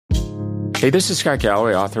Hey, this is Scott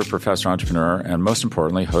Galloway, author, professor, entrepreneur, and most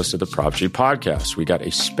importantly, host of the Prop G podcast. We got a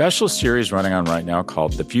special series running on right now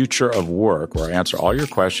called The Future of Work, where I answer all your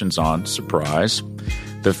questions on, surprise,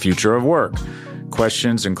 the future of work.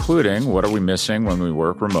 Questions including, what are we missing when we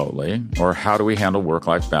work remotely? Or how do we handle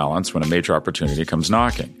work-life balance when a major opportunity comes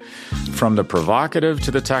knocking? From the provocative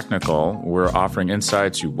to the technical, we're offering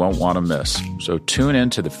insights you won't want to miss. So tune in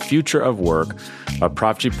to The Future of Work, a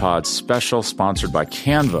Prop G Pod special sponsored by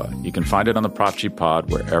Canva. You can find it on the Prop G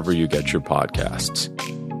Pod wherever you get your podcasts.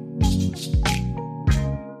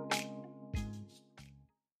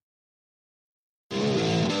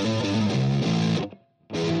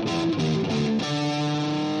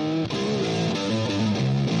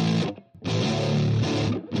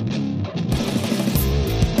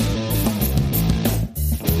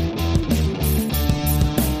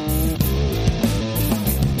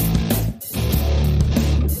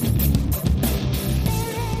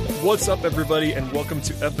 What's up, everybody, and welcome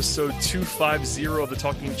to episode 250 of the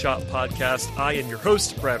Talking Chop podcast. I am your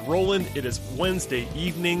host, Brad Rowland. It is Wednesday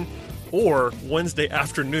evening or Wednesday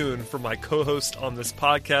afternoon for my co-host on this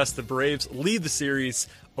podcast. The Braves lead the series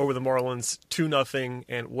over the Marlins 2-0,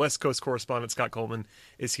 and West Coast correspondent Scott Coleman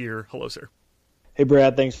is here. Hello, sir. Hey,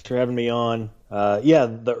 Brad. Thanks for having me on.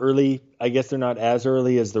 The early, I guess they're not as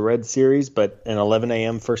early as the Red series, but an 11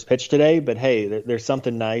 a.m. first pitch today. But hey, there's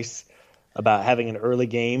something nice about having an early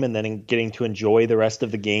game and then getting to enjoy the rest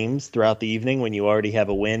of the games throughout the evening when you already have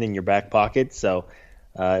a win in your back pocket. So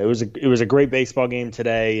it was a great baseball game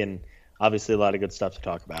today, and obviously a lot of good stuff to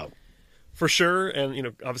talk about. For sure,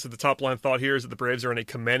 and obviously the top line thought here is that the Braves are in a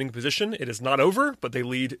commanding position. It is not over, but they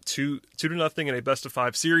lead 2-0 in a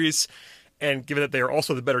best-of-5 series. And given that they are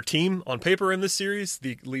also the better team on paper in this series,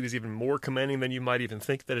 the lead is even more commanding than you might even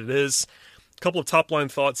think that it is. Couple of top-line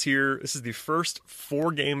thoughts here. This is the first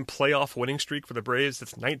 4-game playoff winning streak for the Braves.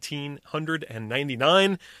 That's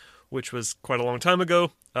 1999, which was quite a long time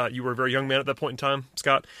ago. You were a very young man at that point in time,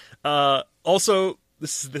 Scott. Also,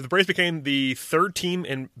 the Braves became the third team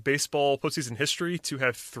in baseball postseason history to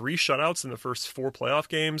have 3 shutouts in the first 4 playoff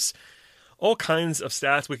games. All kinds of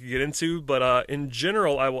stats we could get into, but in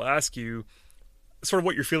general, I will ask you sort of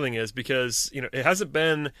what your feeling is, because it hasn't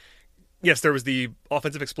been... Yes, there was the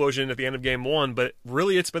offensive explosion at the end of Game 1, but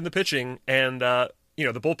really it's been the pitching. And, the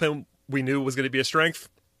bullpen we knew was going to be a strength.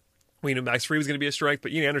 We knew Max Fried was going to be a strength,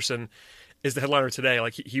 but Ian Anderson is the headliner today.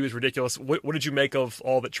 Like, he was ridiculous. What did you make of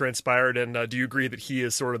all that transpired, and do you agree that he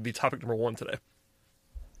is sort of the topic number 1 today?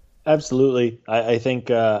 Absolutely. I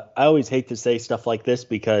think I always hate to say stuff like this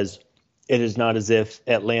because it is not as if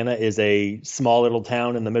Atlanta is a small little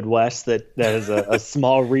town in the Midwest that has a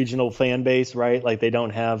small regional fan base, right? Like, they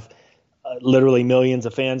don't have literally millions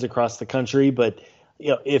of fans across the country. But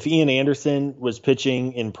if Ian Anderson was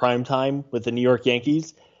pitching in prime time with the New York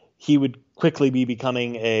Yankees, he would quickly be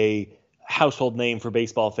becoming a household name for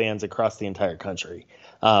baseball fans across the entire country.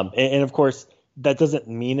 And of course, that doesn't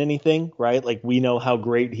mean anything, right? Like, we know how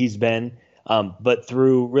great he's been. But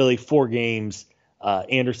through really 4 games,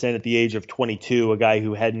 Anderson at the age of 22, a guy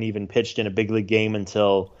who hadn't even pitched in a big league game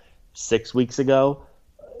until 6 weeks ago,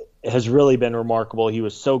 has really been remarkable. He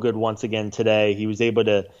was so good once again today. He was able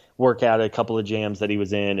to work out a couple of jams that he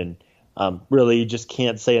was in, and really you just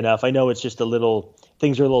can't say enough. I know it's just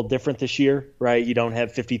things are a little different this year, right? You don't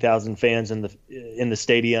have 50,000 fans in the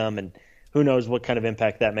stadium, and who knows what kind of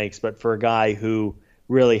impact that makes. But for a guy who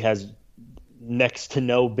really has next to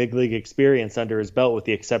no big league experience under his belt, with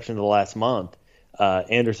the exception of the last month,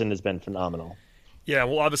 Anderson has been phenomenal. Yeah,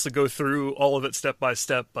 we'll obviously go through all of it step by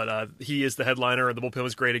step, but he is the headliner. The bullpen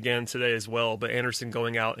was great again today as well, but Anderson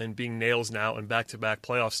going out and being nails now and back-to-back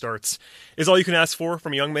playoff starts is all you can ask for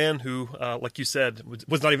from a young man who, like you said,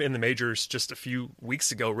 was not even in the majors just a few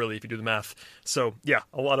weeks ago, really, if you do the math. So, yeah,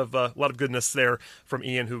 a lot of goodness there from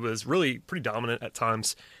Ian, who was really pretty dominant at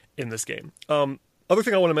times in this game. Other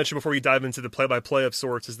thing I want to mention before we dive into the play-by-play of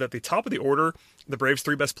sorts is that the top of the order, the Braves'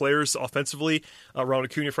 3 best players offensively, Ronald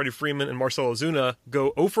Acuna, Freddie Freeman, and Marcell Ozuna,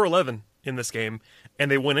 go 0 for 11 in this game, and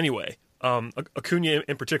they win anyway. Acuna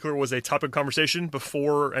in particular was a topic of conversation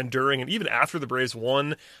before and during and even after the Braves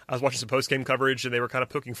won. I was watching some post-game coverage, and they were kind of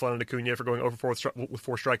poking fun at Acuna for going over 4 with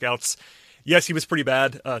 4 strikeouts. Yes, he was pretty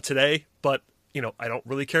bad today, but I don't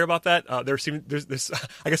really care about that. There's this,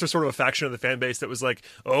 I guess there's sort of a faction of the fan base that was like,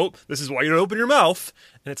 oh, this is why you don't open your mouth.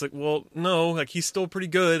 And it's like, well, no, like, he's still pretty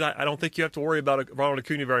good. I don't think you have to worry about Ronald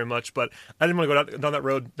Acuna very much, but I didn't want to go down that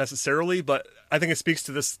road necessarily. But I think it speaks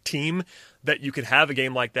to this team that you could have a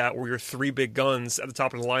game like that where your 3 big guns at the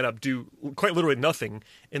top of the lineup do quite literally nothing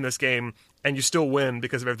in this game, and you still win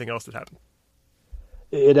because of everything else that happened.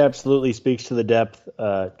 It absolutely speaks to the depth.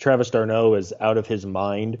 Travis d'Arnaud is out of his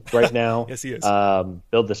mind right now. Yes, he is.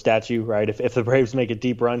 Build the statue, right? If the Braves make a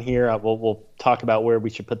deep run here, we'll talk about where we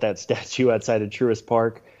should put that statue outside of Truist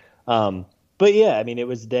Park. But yeah, I mean, it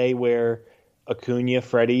was a day where Acuna,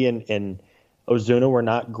 Freddie, and Ozuna were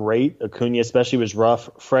not great. Acuna especially was rough.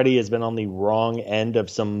 Freddie has been on the wrong end of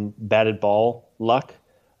some batted ball luck.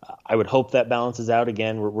 I would hope that balances out.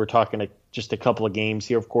 Again, we're talking just a couple of games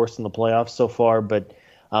here, of course, in the playoffs so far, but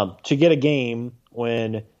to get a game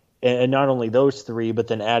when, and not only those three, but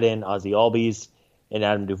then add in Ozzy Albies and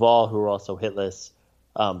Adam Duvall, who are also hitless.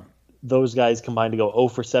 Those guys combined to go 0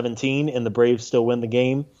 for 17, and the Braves still win the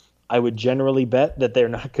game. I would generally bet that they're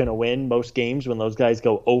not going to win most games when those guys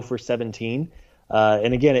go 0 for 17.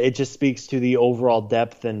 And again, it just speaks to the overall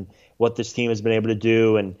depth and what this team has been able to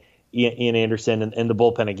do. And Ian Anderson and the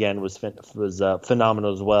bullpen again was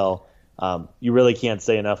phenomenal as well. You really can't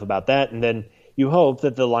say enough about that. And then you hope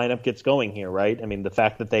that the lineup gets going here, right? I mean, the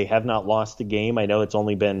fact that they have not lost a game, I know it's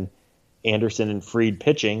only been Anderson and Fried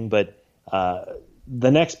pitching, but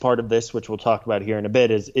the next part of this, which we'll talk about here in a bit,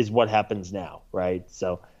 is what happens now, right?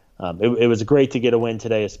 So it was great to get a win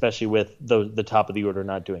today, especially with the top of the order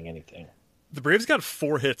not doing anything. The Braves got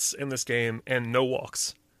 4 hits in this game and no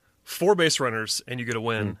walks. 4 base runners, and you get a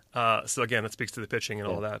win. So, again, that speaks to the pitching and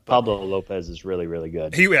all that. But Pablo Lopez is really, really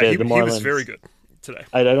good. He was very good today.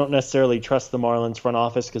 I don't necessarily trust the Marlins front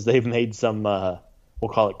office because they've made some,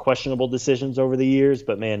 we'll call it questionable decisions over the years.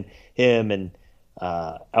 But, man, him and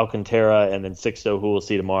Alcantara and then Sixto, who we'll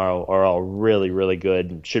see tomorrow, are all really, really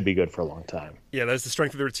good and should be good for a long time. Yeah, that's the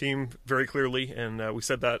strength of their team very clearly, and we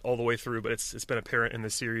said that all the way through, but it's been apparent in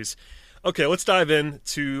this series. Okay, let's dive in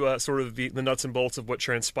to sort of the nuts and bolts of what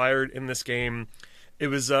transpired in this game. It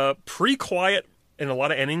was pretty quiet in a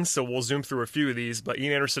lot of innings, so we'll zoom through a few of these, but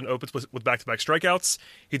Ian Anderson opens with back-to-back strikeouts.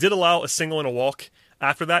 He did allow a single and a walk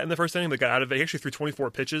after that in the first inning, but got out of it. He actually threw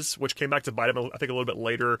 24 pitches, which came back to bite him, I think, a little bit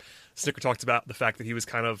later. Snicker talked about the fact that he was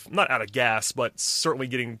kind of, not out of gas, but certainly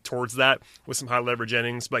getting towards that with some high-leverage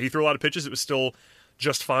innings. But he threw a lot of pitches. It was still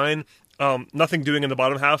just fine. Nothing doing in the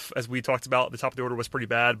bottom half, as we talked about. The top of the order was pretty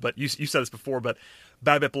bad, but you said this before, but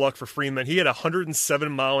bad bit luck for Freeman. He had a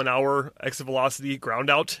 107-mile-an-hour exit velocity ground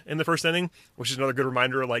out in the first inning, which is another good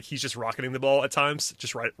reminder, like, he's just rocketing the ball at times,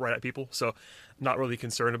 just right at people, so not really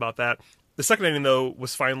concerned about that. The second inning, though,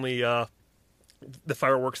 was finally the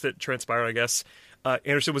fireworks that transpired, I guess.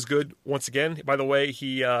 Anderson was good once again. By the way,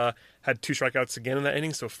 he had 2 strikeouts again in that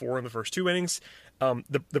inning, so 4 in the first 2 innings.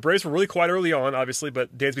 The Braves were really quiet early on, obviously,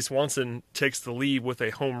 but Dansby Swanson takes the lead with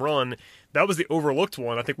a home run. That was the overlooked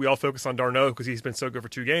one. I think we all focus on d'Arnaud because he's been so good for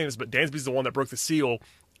 2 games, but Dansby's the one that broke the seal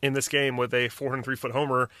in this game with a 403-foot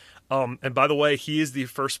homer. And by the way, he is the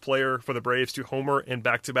first player for the Braves to homer in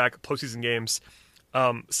back-to-back postseason games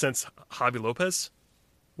since Javi Lopez,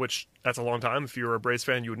 which that's a long time. If you're a Braves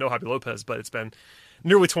fan, you would know Javi Lopez, but it's been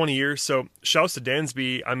nearly 20 years. So shouts to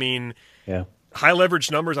Dansby. I mean, yeah. High leverage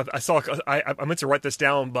numbers. I meant to write this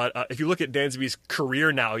down, but if you look at Dansby's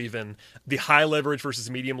career now, even the high leverage versus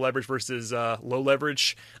medium leverage versus low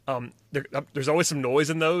leverage, there's always some noise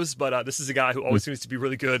in those. But this is a guy who always seems to be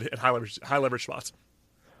really good at high leverage spots.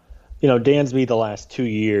 You know, Dansby the last 2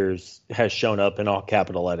 years has shown up in all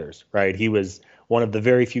capital letters, right? He was one of the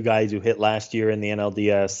very few guys who hit last year in the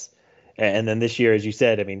NLDS. And then this year, as you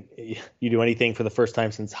said, I mean, you do anything for the first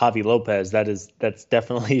time since Javi Lopez. That's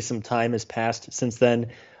definitely some time has passed since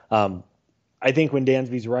then. I think when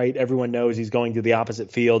Dansby's right, everyone knows he's going to the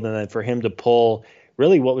opposite field. And then for him to pull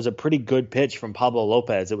really what was a pretty good pitch from Pablo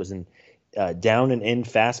Lopez, it was an down and in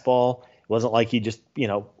fastball. It wasn't like he just,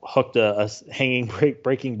 hooked a hanging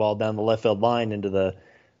breaking ball down the left field line into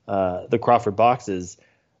the Crawford boxes.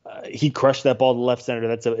 He crushed that ball to left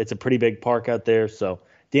center. It's a pretty big park out there. So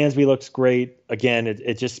Dansby looks great. Again,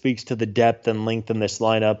 it just speaks to the depth and length in this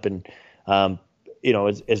lineup. And,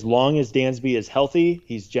 as long as Dansby is healthy,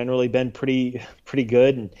 he's generally been pretty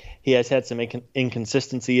good. And he has had some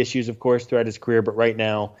inconsistency issues, of course, throughout his career. But right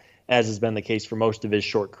now, as has been the case for most of his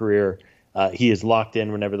short career, he is locked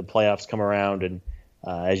in whenever the playoffs come around. And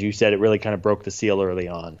as you said, it really kind of broke the seal early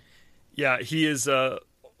on. Yeah, he is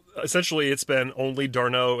essentially, it's been only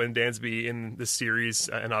d'Arnaud and Dansby in this series,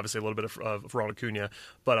 and obviously a little bit of Ronald Acuna.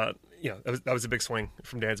 But that was a big swing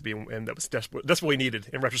from Dansby, and that was desperately needed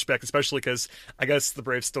in retrospect, especially because I guess the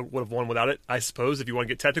Braves still would have won without it, I suppose, if you want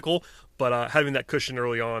to get technical. But having that cushion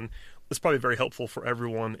early on was probably very helpful for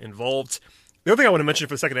everyone involved. The other thing I want to mention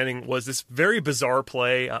for the second inning was this very bizarre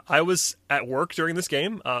play. I was at work during this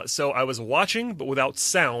game, so I was watching, but without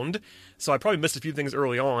sound. So I probably missed a few things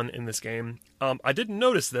early on in this game. I didn't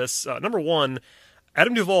notice this. Number one,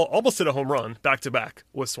 Adam Duvall almost hit a home run back-to-back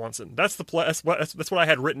with Swanson. That's the play. That's what I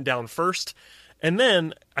had written down first. And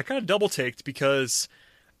then I kind of double-taked because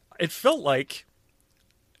it felt like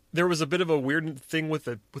there was a bit of a weird thing with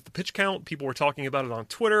the pitch count. People were talking about it on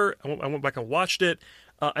Twitter. I went back and watched it.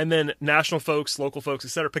 And then national folks, local folks,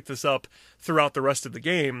 etc., picked this up throughout the rest of the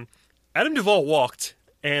game. Adam Duvall walked,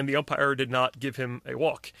 and the umpire did not give him a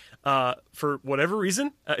walk. For whatever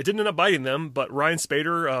reason, it didn't end up biting them, but Ryan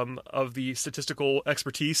Spader of the statistical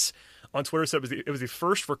expertise on Twitter said it was the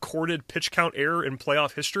first recorded pitch count error in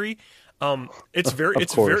playoff history. It's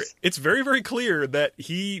very, very clear that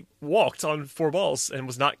he walked on 4 balls and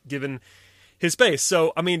was not given his space.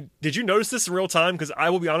 So, I mean, did you notice this in real time? Because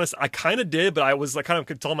I will be honest, I kind of did, but I was like, kind of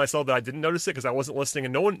could tell myself that I didn't notice it because I wasn't listening,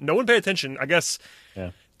 and no one paid attention, I guess,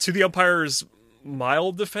 to the umpire's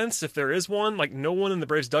mild defense, if there is one. Like, no one in the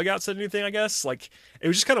Braves dugout said anything, I guess. Like, it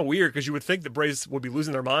was just kind of weird because you would think the Braves would be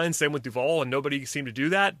losing their minds, same with Duvall, and nobody seemed to do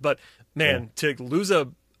that. But, man, to lose a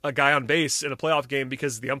guy on base in a playoff game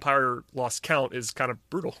because the umpire lost count is kind of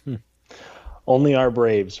brutal. Only our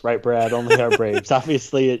Braves, right, Brad? Only our Braves.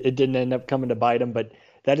 Obviously, it didn't end up coming to bite them, but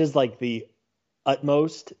that is like the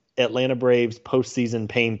utmost Atlanta Braves postseason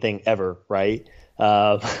pain thing ever, right?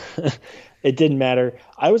 It didn't matter.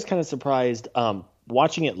 I was kind of surprised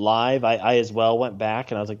watching it live. I as well went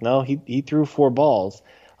back and I was like, no, he threw 4 balls.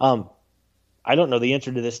 I don't know the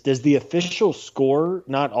answer to this. Does the official score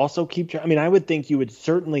not also keep track? I mean, I would think you would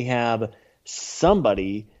certainly have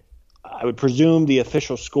somebody. I would presume the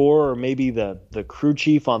official score or maybe the crew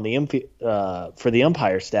chief on the for the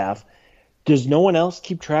umpire staff. Does no one else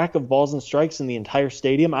keep track of balls and strikes in the entire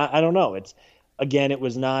stadium? I don't know. It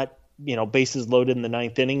was not, bases loaded in the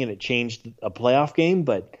 9th inning and it changed a playoff game,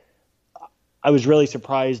 but I was really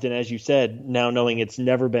surprised. And as you said, now knowing it's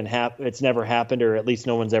never happened, or at least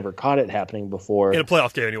no one's ever caught it happening before in a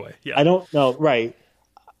playoff game anyway. Yeah. I don't know. Right.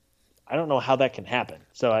 I don't know how that can happen.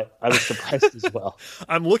 So I was surprised as well.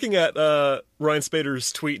 I'm looking at Ryan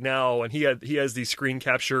Spader's tweet now, and he has the screen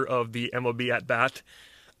capture of the MLB at bat,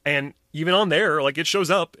 and even on there, like, it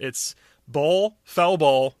shows up. It's ball, foul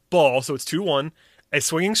ball, ball. So it's 2-1, a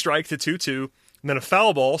swinging strike to 2-2, and then a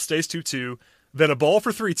foul ball stays 2-2, then a ball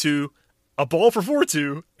for 3-2, a ball for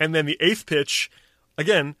 4-2, and then the 8th pitch,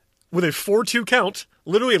 again, with a 4-2 count,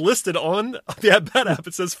 literally listed on the at-bat app.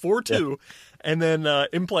 It says 4-2, and then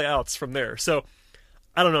in-play outs from there. So,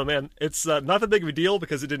 I don't know, man. It's not that big of a deal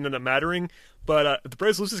because it didn't end up mattering, but the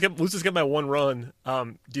Braves lose this game by 1 run.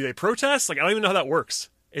 Do they protest? Like, I don't even know how that works.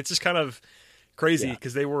 It's just kind of crazy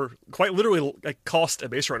because they were quite literally cost a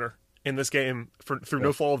base runner in this game through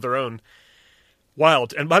no fault of their own.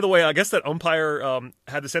 Wild. And by the way, I guess that umpire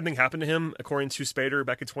had the same thing happen to him, according to Spader,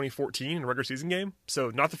 back in 2014 in a regular season game. So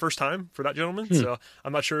not the first time for that gentleman. So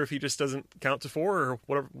I'm not sure if he just doesn't count to 4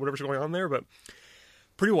 or whatever's going on there, but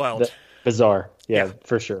pretty wild. Bizarre. Yeah,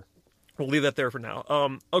 for sure. We'll leave that there for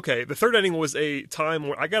now. Okay, the 3rd inning was a time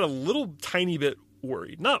where I got a little tiny bit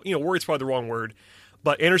worried. Not, worried's probably the wrong word,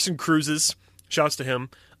 but Anderson cruises. Shouts to him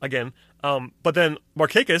again. But then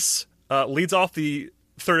Markakis leads off the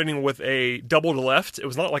 3rd inning with a double to left. It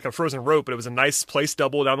was not like a frozen rope, but it was a nice place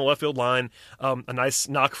double down the left field line. A nice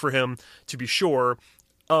knock for him, to be sure.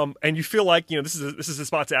 And you feel like, this is a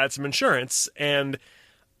spot to add some insurance. And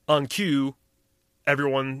on cue,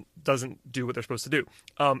 everyone doesn't do what they're supposed to do.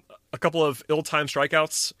 A couple of ill-timed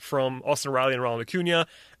strikeouts from Austin Riley and Ronald Acuna,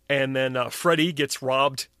 and then Freddie gets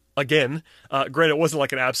robbed again. Granted, it wasn't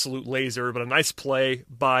like an absolute laser, but a nice play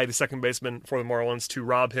by the second baseman for the Marlins to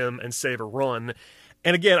rob him and save a run.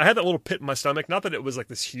 And again, I had that little pit in my stomach. Not that it was like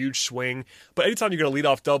this huge swing, but anytime you're going to lead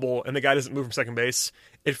off double and the guy doesn't move from second base,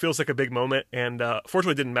 it feels like a big moment. And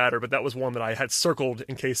fortunately, it didn't matter, but that was one that I had circled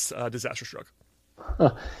in case disaster struck.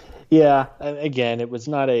 Yeah, again, it was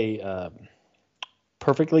not a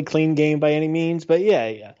perfectly clean game by any means, but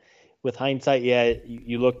yeah. With hindsight,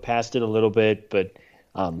 you look past it a little bit, but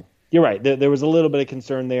you're right. There was a little bit of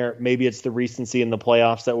concern there. Maybe it's the recency in the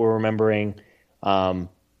playoffs that we're remembering.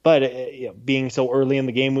 But being so early in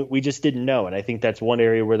the game, we just didn't know. And I think that's one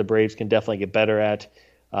area where the Braves can definitely get better at.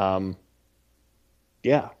 I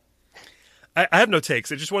have no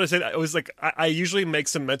takes. I just want to say that it was like I usually make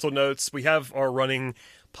some mental notes. We have our running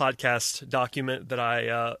podcast document that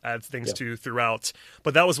I add things to throughout,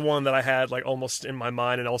 but that was one that I had like almost in my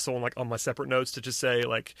mind and also on my separate notes to just say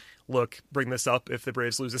like, look, bring this up if the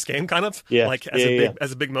Braves lose this game, kind of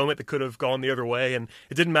as a big moment that could have gone the other way, and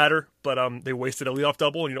it didn't matter. But they wasted a leadoff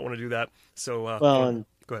double, and you don't want to do that. So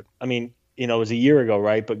go ahead. I mean, it was a year ago,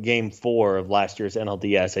 right? But Game 4 of last year's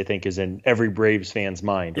NLDS, I think, is in every Braves fan's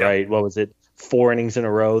mind, right? What was it? 4 innings in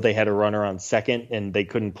a row, they had a runner on second, and they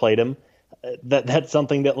couldn't plate him. that's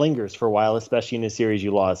something that lingers for a while, especially in a series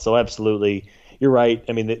you lost. So absolutely, you're right.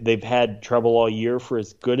 I mean, they've had trouble all year. For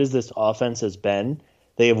as good as this offense has been,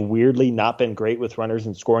 they have weirdly not been great with runners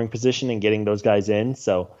in scoring position and getting those guys in.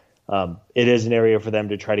 So it is an area for them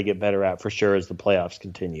to try to get better at for sure as the playoffs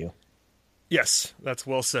continue. Yes, that's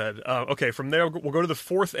well said. Okay, from there, we'll go to the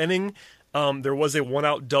fourth inning. There was a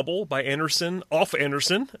one-out double by Anderson, off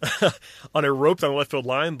Anderson, on a rope down the left field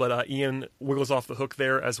line, but Ian wiggles off the hook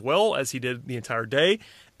there as well, as he did the entire day.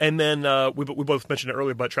 And then we both mentioned it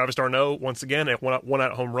earlier, but Travis d'Arnaud, once again, a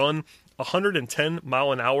one-out home run,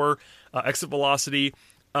 110-mile-an-hour exit velocity.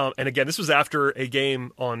 And again, this was after a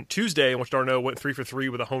game on Tuesday in which d'Arnaud went 3 for 3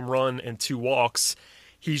 with a home run and 2 walks.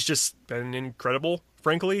 He's just been incredible,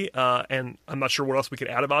 frankly, and I'm not sure what else we could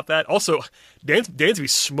add about that. Also, Dansby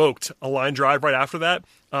smoked a line drive right after that.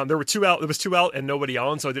 There was 2 out and nobody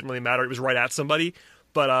on, so it didn't really matter. It was right at somebody,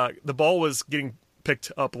 but the ball was getting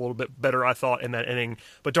picked up a little bit better, I thought, in that inning.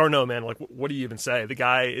 But d'Arnaud, man, like, what do you even say? The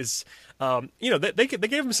guy is, they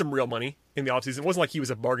gave him some real money in the offseason. It wasn't like he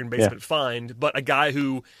was a bargain basement find, but a guy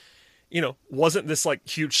who, wasn't this like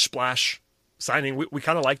huge splash signing. We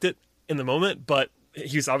kind of liked it in the moment, but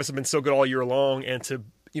he's obviously been so good all year long, and to,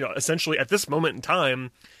 essentially at this moment in time,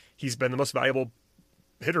 he's been the most valuable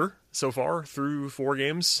hitter so far through 4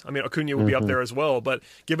 games. I mean, Acuna will be up there as well, but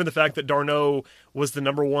given the fact that d'Arnaud was the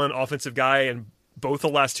number 1 offensive guy in both the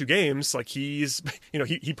last 2 games, like he's,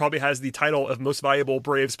 he probably has the title of most valuable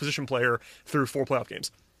Braves position player through 4 playoff games.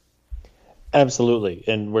 Absolutely.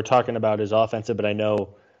 And we're talking about his offensive, but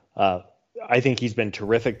I think he's been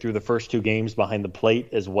terrific through the first 2 games behind the plate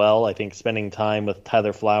as well. I think spending time with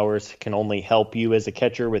Tyler Flowers can only help you as a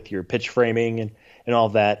catcher with your pitch framing and all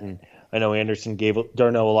that. And I know Anderson gave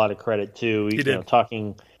d'Arnaud a lot of credit too. He did.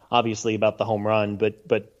 Talking obviously about the home run,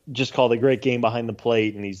 but just called a great game behind the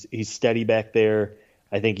plate, and he's steady back there.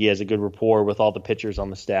 I think he has a good rapport with all the pitchers on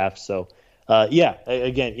the staff. So again,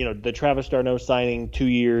 the Travis d'Arnaud signing, 2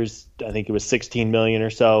 years, I think it was $16 million or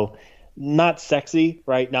so. Not sexy,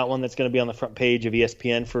 right? Not one that's going to be on the front page of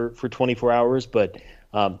ESPN for 24 hours, but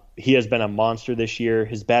he has been a monster this year.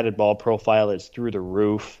 His batted ball profile is through the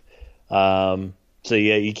roof. So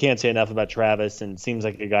you can't say enough about Travis, and seems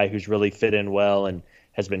like a guy who's really fit in well and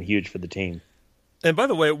has been huge for the team. And by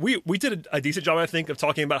the way, we did a decent job, I think, of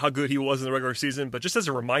talking about how good he was in the regular season, but just as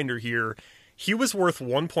a reminder here, he was worth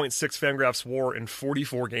 1.6 Fangraphs WAR in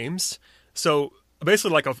 44 games. So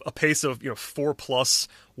basically like a pace of 4+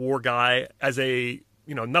 WAR guy as a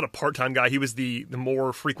not a part-time guy. He was the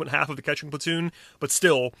more frequent half of the catching platoon, but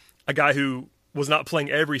still a guy who was not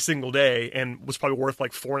playing every single day and was probably worth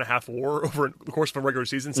like 4.5 WAR over the course of a regular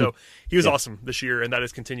season. So he was awesome this year, and that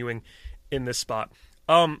is continuing in this spot.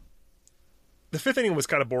 The 5th inning was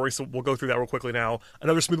kind of boring, so we'll go through that real quickly now.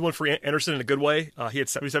 Another smooth one for Anderson in a good way. He had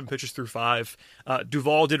 77 pitches through 5.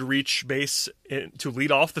 Duvall did reach base to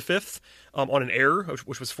lead off the 5th on an error,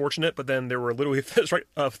 which was fortunate, but then there were literally 3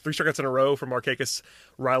 strikeouts in a row from Markakis,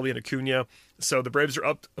 Riley, and Acuna. So the Braves are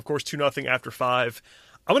up, of course, 2-0 after 5.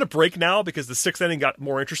 I'm going to break now because the 6th inning got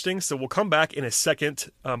more interesting, so we'll come back in a second.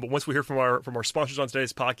 But once we hear from our sponsors on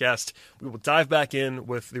today's podcast, we will dive back in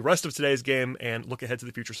with the rest of today's game and look ahead to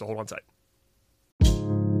the future, so hold on tight.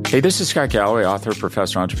 Hey, this is Scott Galloway, author,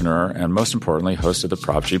 professor, entrepreneur, and most importantly, host of the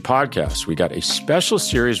Prop G podcast. We got a special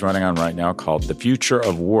series running on right now called The Future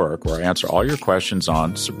of Work, where I answer all your questions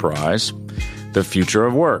on, surprise, the future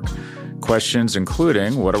of work. Questions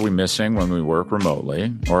including, what are we missing when we work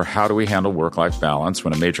remotely? Or how do we handle work-life balance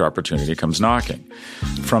when a major opportunity comes knocking?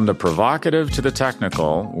 From the provocative to the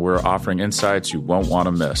technical, we're offering insights you won't want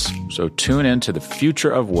to miss. So tune in to The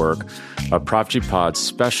Future of Work, a Prop G Pod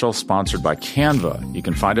special sponsored by Canva. You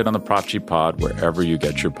can find it on the Prop G Pod wherever you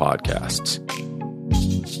get your podcasts.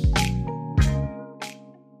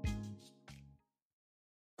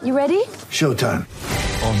 You ready? Showtime.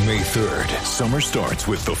 On May 3rd, summer starts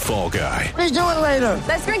with The Fall Guy. Let's do it later.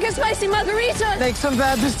 Let's drink a spicy margarita. Make some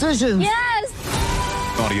bad decisions.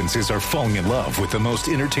 Yes. Audiences are falling in love with the most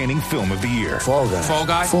entertaining film of the year. Fall Guy. Fall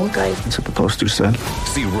Guy? Fall Guy. That's what the poster said.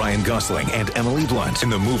 See Ryan Gosling and Emily Blunt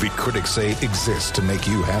in the movie critics say exists to make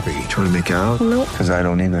you happy. Trying to make it out? Nope. Because I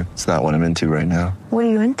don't either. It's not what I'm into right now. What are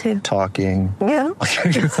you into? Talking. Yeah.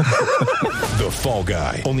 The Fall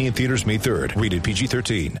Guy. Only in theaters May 3rd. Rated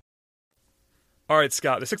PG-13. All right,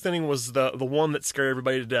 Scott, the 6th inning was the one that scared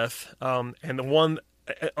everybody to death. And the one,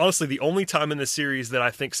 honestly, the only time in this series that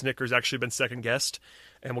I think Snitker's actually been second guessed.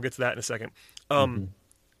 And we'll get to that in a second.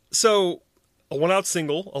 So a 1-out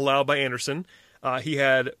single allowed by Anderson.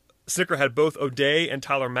 Snitker had both O'Day and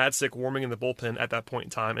Tyler Madsick warming in the bullpen at that point in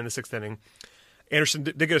time in the 6th inning. Anderson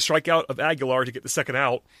did get a strikeout of Aguilar to get the second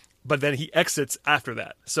out, but then he exits after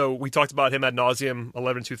that. So we talked about him ad nauseum,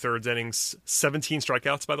 11 2/3 innings, 17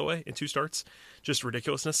 strikeouts, by the way, in 2 starts. Just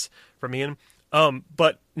ridiculousness from Ian.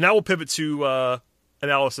 But now we'll pivot to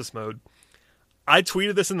analysis mode. I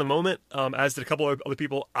tweeted this in the moment, as did a couple of other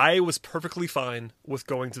people. I was perfectly fine with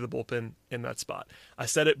going to the bullpen in that spot. I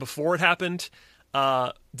said it before it happened.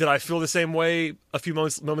 Did I feel the same way a few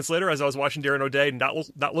moments later as I was watching Darren O'Day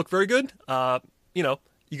not look very good? You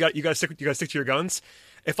got to stick to your guns.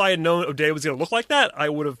 If I had known O'Day was going to look like that, I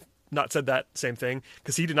would have not said that same thing,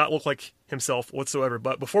 because he did not look like himself whatsoever.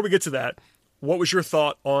 But before we get to that, what was your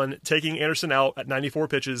thought on taking Anderson out at 94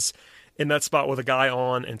 pitches in that spot with a guy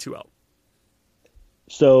on and 2 out?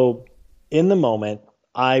 So in the moment,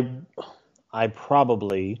 I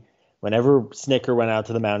probably, whenever Snitker went out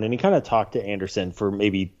to the mound, and he kind of talked to Anderson for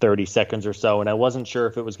maybe 30 seconds or so, and I wasn't sure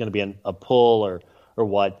if it was going to be a pull or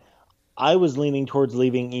what, I was leaning towards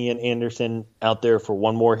leaving Ian Anderson out there for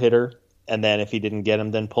one more hitter, and then if he didn't get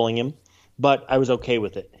him, then pulling him. But I was okay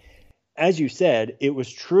with it. As you said, it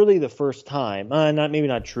was truly the first time, maybe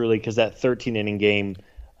not truly, because that 13-inning game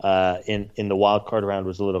in the wild card round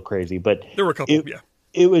was a little crazy, but there were a couple, yeah.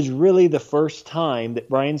 It was really the first time that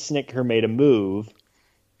Brian Snitker made a move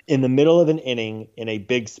in the middle of an inning in a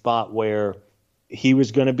big spot where he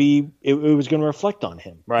was going to be, it was going to reflect on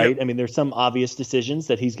him, right? Yep. I mean, there's some obvious decisions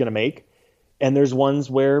that he's going to make, and there's ones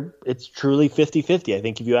where it's truly 50-50. I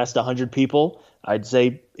think if you asked 100 people, I'd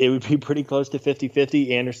say it would be pretty close to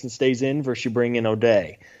 50-50. Anderson stays in versus you bring in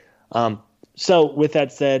O'Day. So with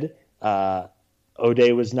that said,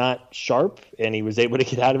 O'Day was not sharp, and he was able to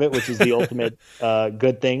get out of it, which is the ultimate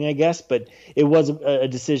good thing, I guess. But it was a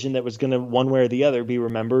decision that was going to, one way or the other, be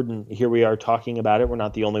remembered, and here we are talking about it. We're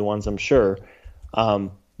not the only ones, I'm sure.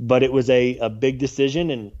 But it was a big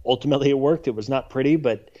decision, and ultimately it worked. It was not pretty,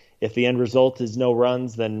 but if the end result is no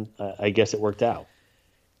runs, then I guess it worked out.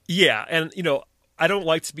 Yeah, and, I don't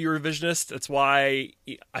like to be revisionist. That's why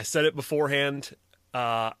I said it beforehand.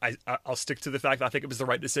 I'll stick to the fact that I think it was the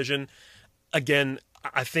right decision. Again,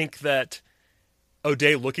 I think that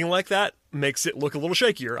O'Day looking like that makes it look a little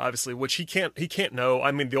shakier, obviously, which he can't know.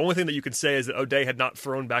 I mean, the only thing that you can say is that O'Day had not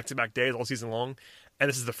thrown back-to-back days all season long, and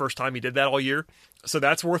this is the first time he did that all year. So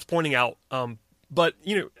that's worth pointing out. But,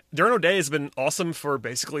 Darren O'Day has been awesome for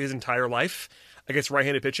basically his entire life against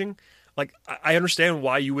right-handed pitching. Like, I understand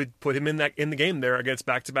why you would put him in the game there against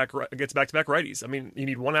back-to-back righties. I mean, you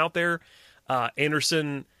need one out there.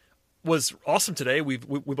 Anderson was awesome today. We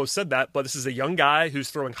both said that, but this is a young guy who's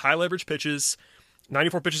throwing high leverage pitches.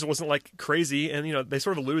 94 pitches wasn't like crazy, and they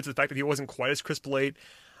sort of alluded to the fact that he wasn't quite as crisp late.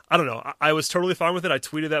 I don't know. I was totally fine with it. I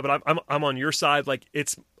tweeted that, but I'm on your side. Like,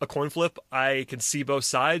 it's a coin flip. I can see both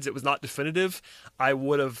sides. It was not definitive. I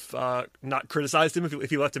would have not criticized him if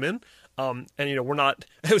he left him in. And we're not.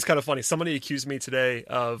 It was kind of funny. Somebody accused me today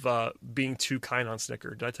of being too kind on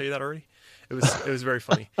Snitker. Did I tell you that already? It was very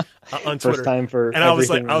funny on Twitter. First time for and I was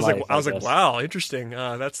like, wow, interesting.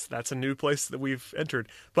 That's a new place that we've entered.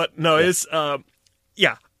 But no, it is.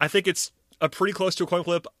 Yeah, I think it's pretty close to a coin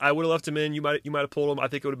flip. I would have left him in. You might have pulled him. I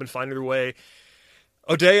think it would have been fine either way.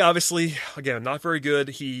 O'Day, obviously, again, not very good.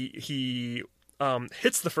 He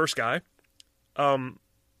hits the first guy.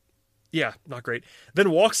 Yeah, not great.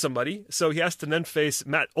 Then walks somebody, so he has to then face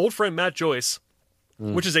old friend Matt Joyce,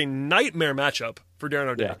 which is a nightmare matchup for Darren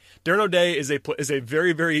O'Day. Yeah. Darren O'Day is a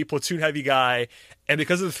very, very platoon-heavy guy, and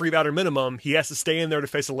because of the 3-batter minimum, he has to stay in there to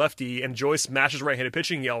face a lefty, and Joyce matches right-handed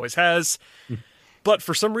pitching. He always has. But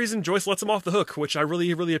for some reason, Joyce lets him off the hook, which I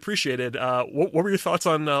really, really appreciated. What were your thoughts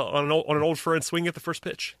on an old friend swinging at the first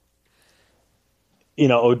pitch?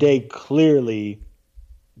 O'Day clearly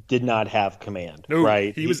did not have command, no,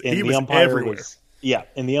 right? He was everywhere.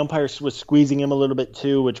 And the umpire was squeezing him a little bit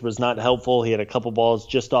too, which was not helpful. He had a couple balls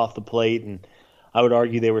just off the plate, and I would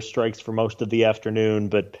argue they were strikes for most of the afternoon,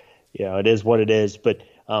 but it is what it is. But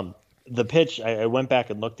the pitch, I went back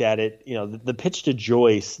and looked at it. The pitch to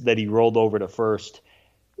Joyce that he rolled over to first,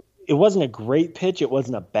 it wasn't a great pitch. It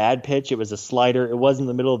wasn't a bad pitch. It was a slider. It was in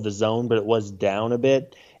the middle of the zone, but it was down a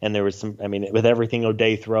bit. And there was some, with everything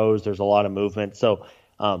O'Day throws, there's a lot of movement. So,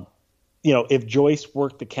 if Joyce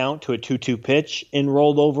worked the count to a 2-2 pitch and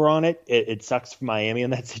rolled over on it, it sucks for Miami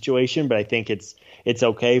in that situation. But I think it's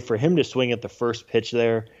okay for him to swing at the first pitch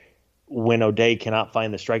there when O'Day cannot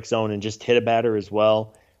find the strike zone and just hit a batter as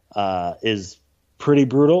well. Is pretty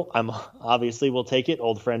brutal. Obviously we'll take it.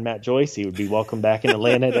 Old friend Matt Joyce, he would be welcome back in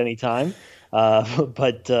Atlanta at any time.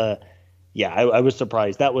 But I was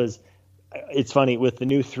surprised. It's funny with the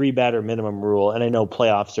new 3-batter minimum rule, and I know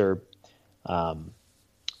playoffs are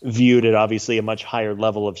viewed at obviously a much higher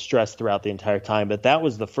level of stress throughout the entire time. But that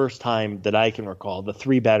was the first time that I can recall the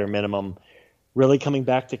 3-batter minimum really coming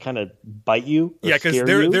back to kind of bite you. Yeah, because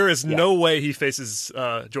there is no way he faces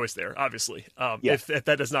Joyce there, obviously, if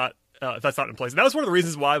that does not. If that's not in place. And that was one of the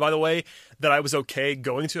reasons why, by the way, that I was okay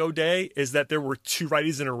going to O'Day, is that there were 2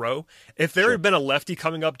 righties in a row. If there had been a lefty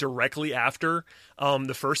coming up directly after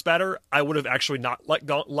the first batter, I would have actually not liked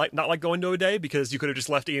going to O'Day, because you could have just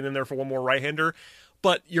left Ian in there for one more right-hander.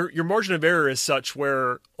 But your margin of error is such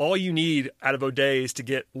where all you need out of O'Day is to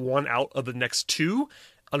get 1 out of the next 2.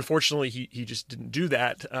 Unfortunately, he just didn't do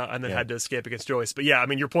that, and then had to escape against Joyce. But yeah, I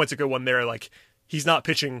mean, your point's a good one there. Like, he's not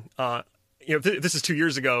pitching. This is 2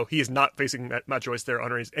 years ago. He is not facing Matt Joyce there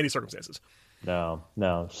under any circumstances. No.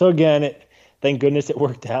 So again, thank goodness it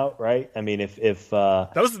worked out, right? I mean, if that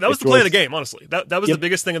was the play of the game, honestly. That was the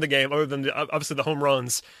biggest thing of the game, other than obviously the home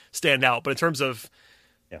runs stand out. But in terms of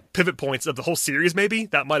pivot points of the whole series, maybe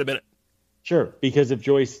that might have been it. Sure, because if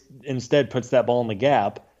Joyce instead puts that ball in the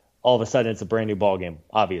gap, all of a sudden it's a brand new ball game.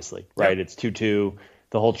 Obviously, right? It's 2-2.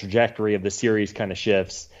 The whole trajectory of the series kind of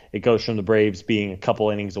shifts. It goes from the Braves being a couple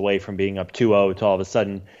innings away from being up 2-0 to all of a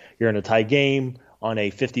sudden you're in a tie game on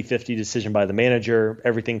a 50-50 decision by the manager.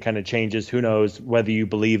 Everything kind of changes. Who knows whether you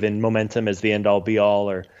believe in momentum as the end-all be-all,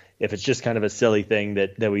 or if it's just kind of a silly thing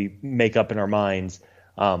that we make up in our minds.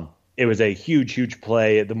 It was a huge, huge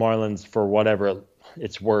play. The Marlins, for whatever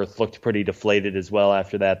it's worth, looked pretty deflated as well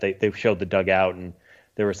after that. They showed the dugout, and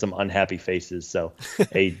there were some unhappy faces. So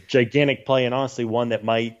a gigantic play, and honestly one that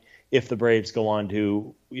might, if the Braves go on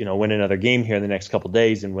to win another game here in the next couple of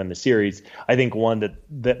days and win the series, I think one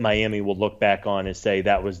that Miami will look back on and say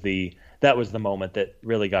that was the moment that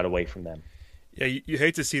really got away from them. Yeah, you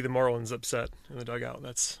hate to see the Marlins upset in the dugout.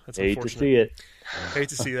 That's hate unfortunate. to see it. Hate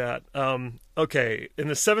to see that. Okay, in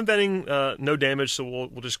the 7th inning, no damage, so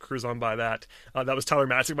we'll just cruise on by that. That was Tyler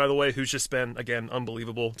Matzek, by the way, who's just been, again,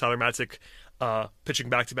 unbelievable. Tyler Matzek pitching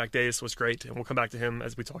back-to-back days was great, and we'll come back to him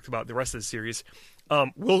as we talk about the rest of the series.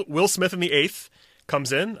 Will Smith in the 8th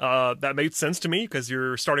comes in. That made sense to me because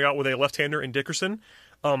you're starting out with a left-hander in Dickerson.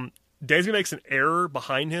 Dansby makes an error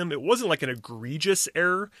behind him. It wasn't like an egregious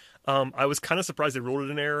error. I was kind of surprised they ruled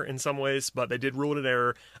it an error in some ways, but they did rule it an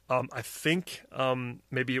error. I think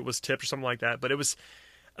maybe it was tipped or something like that, but it was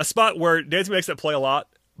a spot where Dansby makes that play a lot,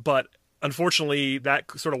 but unfortunately that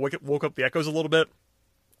sort of woke up the echoes a little bit,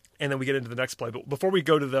 and then we get into the next play. But before we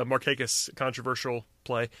go to the Markakis controversial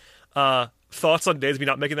play, thoughts on Dansby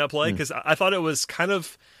not making that play? Because I thought it was kind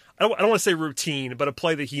of, I don't want to say routine, but a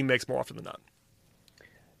play that he makes more often than not.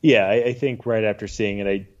 Yeah, I think right after seeing it,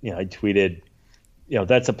 I tweeted,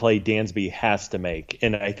 that's a play Dansby has to make.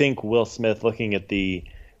 And I think Will Smith, looking at the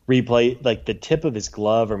replay, like the tip of his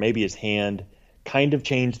glove or maybe his hand kind of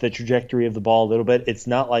changed the trajectory of the ball a little bit. It's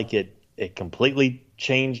not like it completely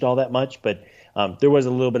changed all that much, but there was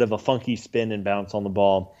a little bit of a funky spin and bounce on the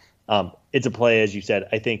ball. It's a play, as you said,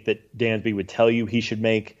 I think that Dansby would tell you he should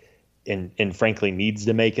make and frankly needs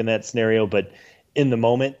to make in that scenario. But in the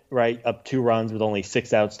moment, right, up 2 runs with only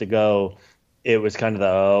 6 outs to go, it was kind of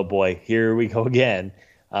oh boy, here we go again.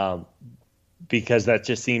 Because that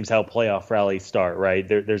just seems how playoff rallies start, right?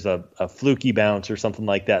 There's a fluky bounce or something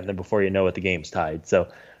like that, and then before you know it, the game's tied. So,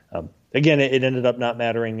 again, it ended up not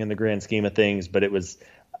mattering in the grand scheme of things, but it was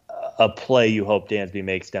a play you hope Dansby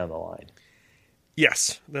makes down the line.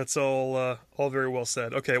 Yes, that's all very well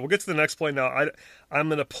said. Okay, we'll get to the next play now. I'm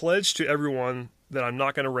going to pledge to everyone that I'm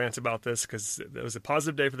not going to rant about this because it was a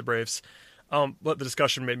positive day for the Braves, but the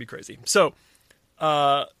discussion made me crazy. So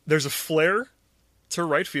there's a flare to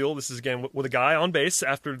right field. This is, again, with a guy on base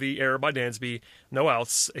after the error by Dansby, no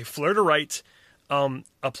outs. A flare to right,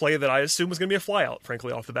 a play that I assume was going to be a flyout,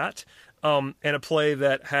 frankly, off the bat, and a play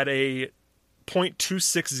that had a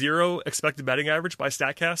 .260 expected batting average by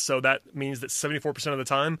StatCast, so that means that 74% of the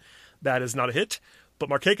time that is not a hit. But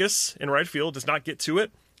Markakis in right field does not get to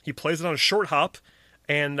it. He plays it on a short hop,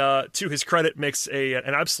 and to his credit, makes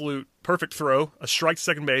an absolute perfect throw, a strike to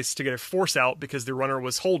second base to get a force out because the runner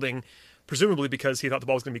was holding, presumably because he thought the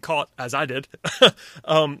ball was going to be caught, as I did,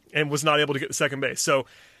 and was not able to get to second base. So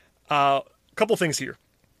a couple things here.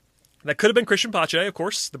 That could have been Christian Pache, of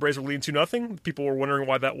course. The Braves were leading 2-0. People were wondering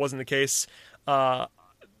why that wasn't the case. The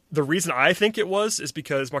reason I think it was is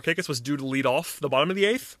because Markakis was due to lead off the bottom of the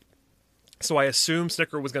 8th. So I assume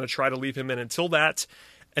Snitker was going to try to leave him in until that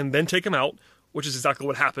and then take him out, which is exactly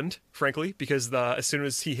what happened, frankly, because as soon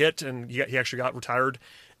as he hit and he actually got retired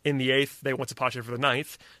in the 8th, they went to Pache for the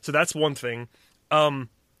 9th. So that's one thing. The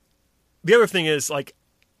other thing is, like,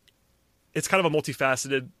 it's kind of a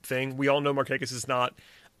multifaceted thing. We all know Markakis is not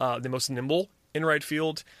the most nimble in right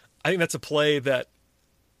field. I think that's a play that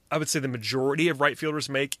I would say the majority of right fielders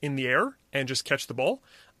make in the air and just catch the ball.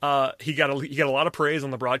 He got a lot of praise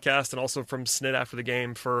on the broadcast and also from Snit after the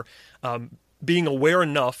game for being aware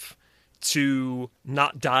enough to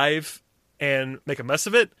not dive and make a mess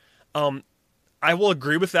of it. I will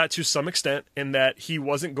agree with that to some extent in that he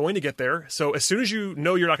wasn't going to get there. So as soon as you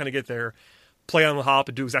know you're not going to get there, play on the hop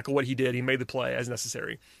and do exactly what he did. He made the play as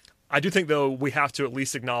necessary. I do think, though, we have to at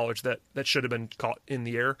least acknowledge that should have been caught in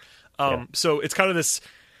the air. So it's kind of this,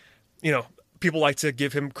 people like to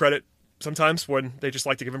give him credit sometimes when they just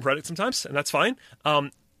like to give him credit sometimes, and that's fine.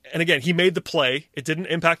 And again, he made the play. It didn't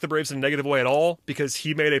impact the Braves in a negative way at all because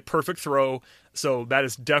he made a perfect throw. So that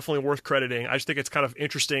is definitely worth crediting. I just think it's kind of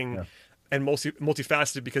interesting and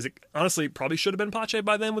multifaceted because it honestly probably should have been Pache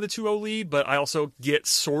by then with a 2-0 lead, but I also get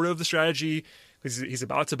sort of the strategy because he's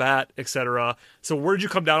about to bat, etc. So where did you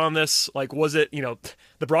come down on this? Like, was it,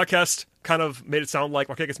 the broadcast kind of made it sound like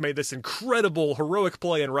Markakis made this incredible, heroic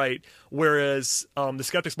play and right, whereas the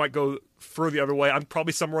skeptics might go further the other way. I'm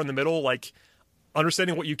probably somewhere in the middle, like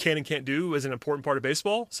understanding what you can and can't do is an important part of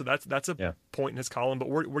baseball. So that's a point in his column, but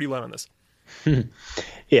where do you land on this?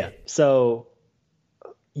 Yeah. So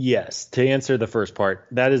yes, to answer the first part,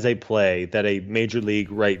 that is a play that a major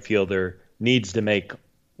league right fielder needs to make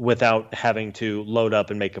without having to load up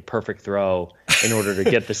and make a perfect throw in order to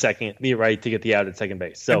get to get the out at second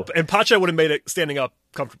base. So and Pache would have made it standing up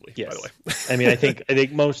comfortably, yes. by the way. I mean, I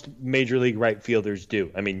think most major league right fielders do.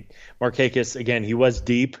 I mean, Markakis, again, he was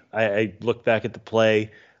deep. I looked back at the play.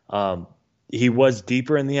 He was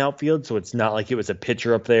deeper in the outfield, so it's not like it was a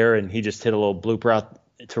pitcher up there and he just hit a little blooper out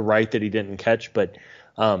to right that he didn't catch. But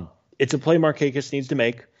it's a play Markakis needs to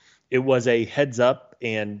make. It was a heads up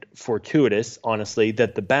and fortuitous, honestly,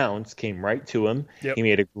 that the bounce came right to him. Yep. He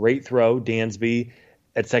made a great throw. Dansby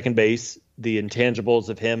at second base, the intangibles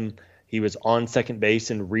of him, he was on second base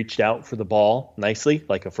and reached out for the ball nicely,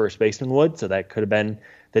 like a first baseman would. So that could have been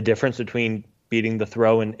the difference between beating the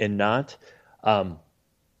throw and not. And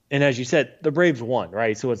as you said, the Braves won,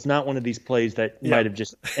 right? So it's not one of these plays that might have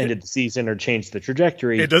just ended the season or changed the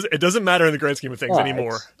trajectory. It doesn't matter in the grand scheme of things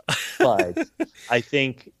anymore. But I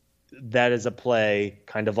think that is a play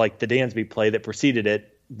kind of like the Dansby play that preceded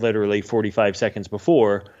it literally 45 seconds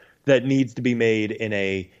before that needs to be made in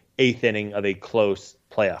a eighth inning of a close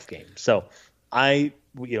playoff game. So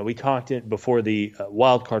we talked before the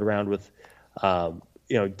wild card round with,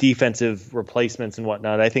 defensive replacements and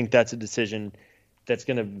whatnot. I think that's a decision that's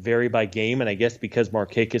going to vary by game. And I guess because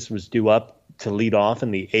Markakis was due up to lead off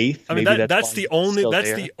in the eighth, I mean, that's the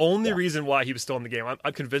only reason why he was still in the game.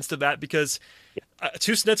 I'm convinced of that because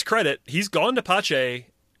to Snit's credit, he's gone to Pache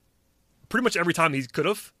pretty much every time he could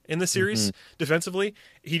have in the series defensively.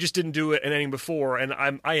 He just didn't do it an inning before. And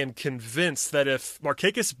I am convinced that if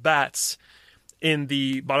Markakis bats in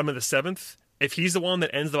the bottom of the seventh, if he's the one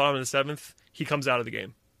that ends the bottom of the seventh, he comes out of the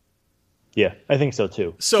game. Yeah, I think so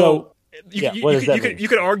too. So you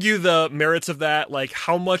could argue the merits of that, like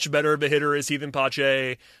how much better of a hitter is he than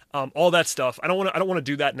Pache, all that stuff. I don't want to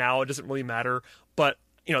do that now. It doesn't really matter. But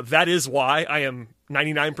that is why I am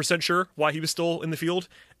 99% sure why he was still in the field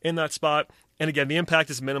in that spot. And again, the impact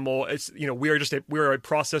is minimal. It's we are a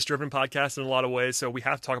process driven podcast in a lot of ways, so we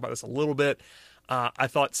have to talk about this a little bit. I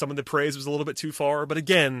thought some of the praise was a little bit too far, but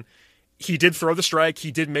again, he did throw the strike.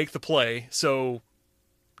 He did make the play. So,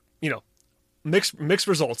 mixed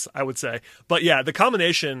results, I would say. But yeah, the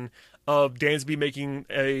combination of Dansby making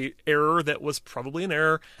a error that was probably an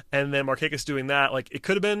error, and then Markakis doing that, like it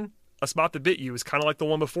could have been a spot that bit you. It's kind of like the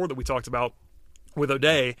one before that we talked about with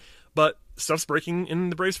O'Day, but stuff's breaking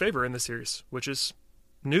in the Braves' favor in this series, which is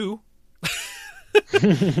new.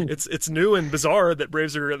 It's new and bizarre that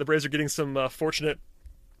the Braves are getting some fortunate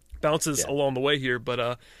bounces along the way here,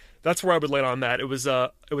 but that's where I would land on that. It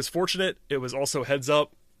was fortunate. It was also heads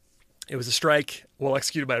up. It was a strike, well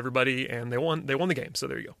executed by everybody, and they won the game. So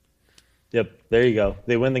there you go. Yep, there you go.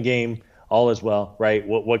 They win the game. All is well, right?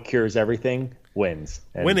 What cures everything wins,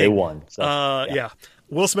 and winning. They won. So, yeah.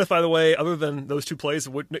 Will Smith, by the way, other than those two plays,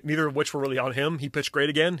 neither of which were really on him, he pitched great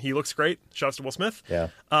again. He looks great. Shouts to Will Smith. Yeah.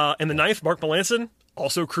 In the ninth, Mark Melancon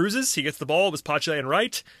also cruises. He gets the ball. It was Pache and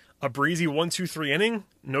right. A breezy 1-2-3 inning.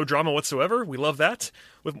 No drama whatsoever. We love that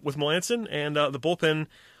with Melancon. And the bullpen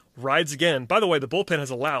rides again. By the way, the bullpen has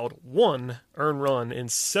allowed one earned run in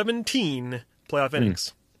 17 playoff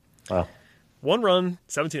innings. Wow. 1 run,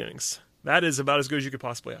 17 innings. That is about as good as you could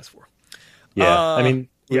possibly ask for. Yeah.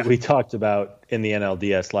 We talked about in the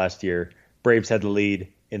NLDS last year, Braves had the lead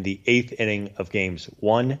in the 8th inning of games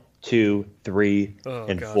 1, 2, 3,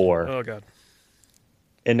 and 4. Oh, God.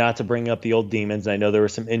 And not to bring up the old demons, I know there were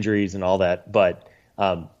some injuries and all that, but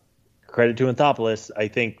credit to Anthopoulos. I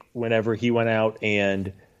think whenever he went out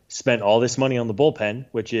and spent all this money on the bullpen,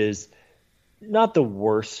 which is not the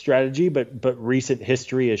worst strategy, but recent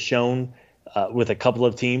history has shown with a couple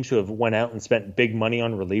of teams who have went out and spent big money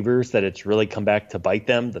on relievers that it's really come back to bite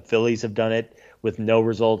them. The Phillies have done it with no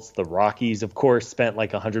results. The Rockies, of course, spent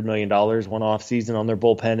like $100 million one off season on their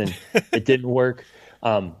bullpen, and it didn't work.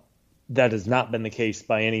 That has not been the case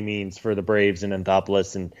by any means for the Braves and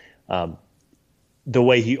Anthopoulos. And the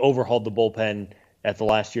way he overhauled the bullpen at the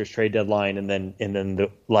last year's trade deadline and then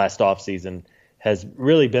the last offseason has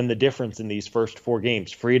really been the difference in these first 4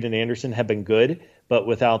 games. Fried and Anderson have been good, but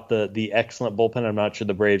without the excellent bullpen, I'm not sure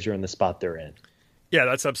the Braves are in the spot they're in. Yeah,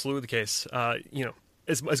 that's absolutely the case.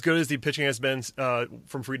 As good as the pitching has been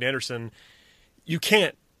from Fried and Anderson, you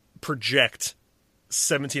can't project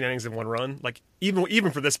 17 innings in 1 run. Like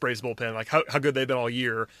even for this Braves bullpen, like how good they've been all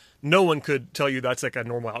year, no one could tell you that's like a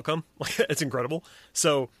normal outcome. Like it's incredible.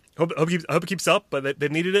 So I hope it keeps up, but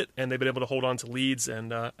they've needed it, and they've been able to hold on to leads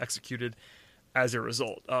and executed as a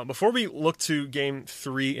result. Before we look to Game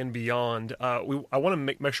 3 and beyond, I want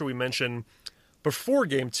to make sure we mention before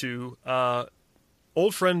Game 2,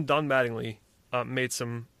 old friend Don Mattingly made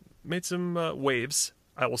some waves,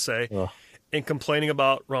 I will say, in complaining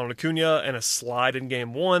about Ronald Acuna and a slide in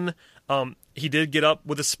Game 1. He did get up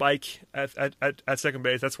with a spike at second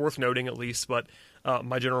base. That's worth noting at least, but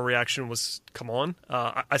my general reaction was, come on.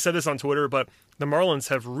 I said this on Twitter, but the Marlins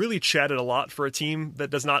have really chatted a lot for a team that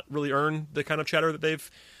does not really earn the kind of chatter that they've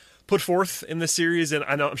put forth in this series. And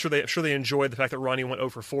I'm sure they enjoyed the fact that Ronnie went 0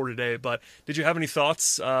 for 4 today. But did you have any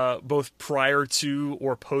thoughts, both prior to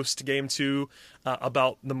or post Game 2,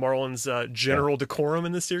 about the Marlins' general decorum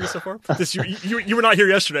in this series so far? You were not here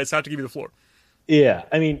yesterday, so I have to give you the floor. Yeah,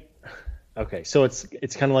 I mean, okay, so it's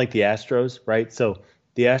kind of like the Astros, right? So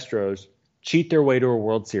the Astros cheat their way to a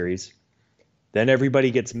World Series. Then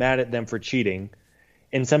everybody gets mad at them for cheating.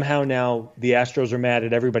 And somehow now the Astros are mad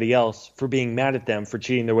at everybody else for being mad at them for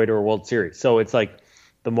cheating their way to a World Series. So it's like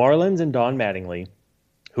the Marlins and Don Mattingly,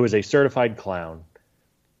 who is a certified clown,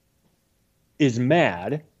 is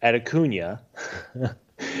mad at Acuna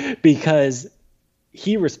because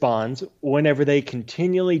he responds whenever they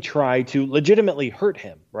continually try to legitimately hurt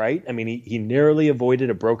him, right? I mean, he narrowly avoided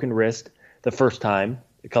a broken wrist the first time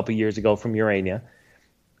a couple years ago from Urania.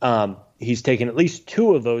 He's taken at least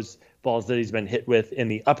 2 of those balls that he's been hit with in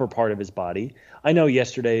the upper part of his body. I know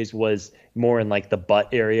yesterday's was more in like the butt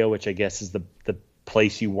area, which I guess is the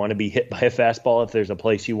place you want to be hit by a fastball, if there's a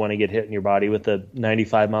place you want to get hit in your body with a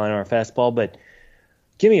 95-mile-an-hour fastball. But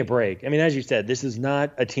give me a break. I mean, as you said, this is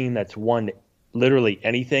not a team that's won literally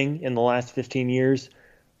anything in the last 15 years.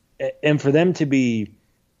 And for them to be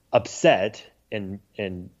upset and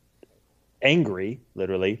angry,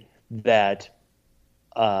 literally, that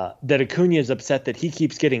Acuna is upset that he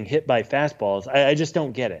keeps getting hit by fastballs, I just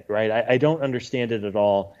don't get it, right? I don't understand it at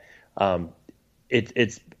all. I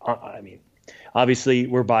mean, obviously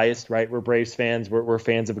we're biased, right? We're Braves fans. We're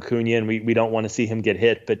fans of Acuna, and we don't want to see him get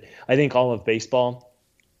hit. But I think all of baseball,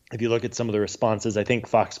 if you look at some of the responses, I think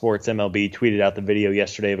Fox Sports MLB tweeted out the video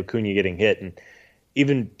yesterday of Acuna getting hit, and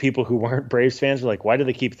even people who weren't Braves fans were like, why do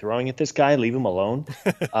they keep throwing at this guy? Leave him alone.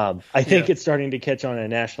 I think it's starting to catch on a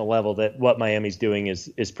national level that what Miami's doing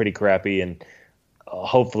is pretty crappy, and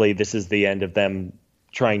hopefully this is the end of them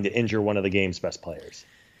trying to injure one of the game's best players.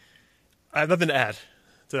 I have nothing to add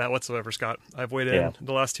to that whatsoever, Scott. I've weighed in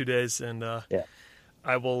the last 2 days, and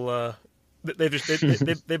I will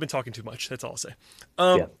they've been talking too much. That's all I'll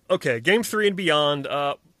say. Okay, Game 3 and beyond.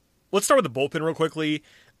 Let's start with the bullpen real quickly.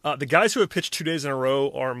 The guys who have pitched 2 days in a row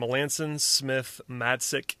are Melancon, Smith,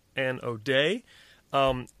 Madsick, and O'Day.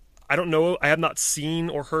 I don't know. I have not seen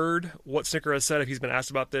or heard what Snitker has said if he's been asked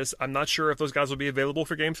about this. I'm not sure if those guys will be available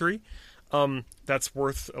for Game 3. That's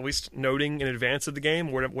worth at least noting in advance of the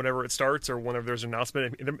game, whenever it starts or whenever there's an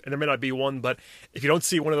announcement. And there may not be one, but if you don't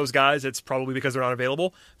see one of those guys, it's probably because they're not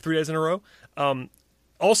available 3 days in a row.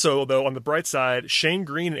 Also, though, on the bright side, Shane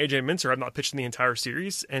Green and AJ Minter have not pitched in the entire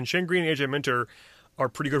series, and Shane Green and AJ Minter are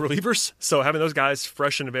pretty good relievers, so having those guys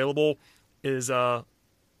fresh and available is a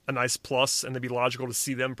nice plus, and it'd be logical to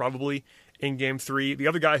see them probably in Game 3. The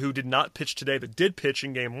other guy who did not pitch today but did pitch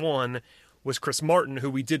in Game 1 was Chris Martin, who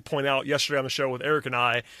we did point out yesterday on the show with Eric and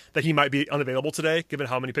I that he might be unavailable today, given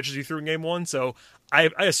how many pitches he threw in Game 1. So I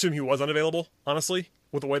assume he was unavailable, honestly,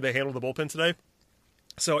 with the way they handled the bullpen today.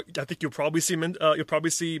 So I think you'll probably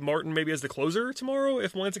see Martin maybe as the closer tomorrow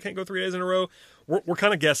if Melancon can't go 3 days in a row. We're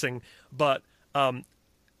kind of guessing, but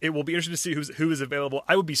it will be interesting to see who is available.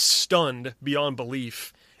 I would be stunned beyond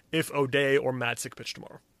belief if O'Day or Madsick pitch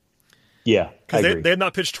tomorrow. Yeah, because they have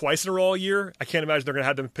not pitched twice in a row all year. I can't imagine they're going to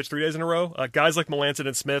have them pitch 3 days in a row. Guys like Melancon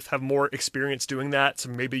and Smith have more experience doing that, so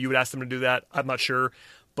maybe you would ask them to do that. I'm not sure,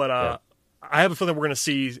 But I have a feeling we're going to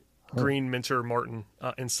see Green, Minter, Martin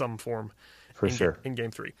in some form. For sure. In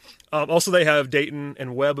Game 3. Also, they have Dayton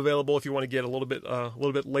and Webb available if you want to get a little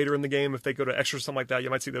bit later in the game. If they go to extra or something like that,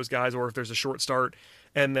 you might see those guys, or if there's a short start.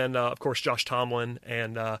 And then, of course, Josh Tomlin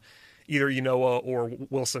and either Yanoa or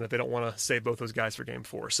Wilson if they don't want to save both those guys for Game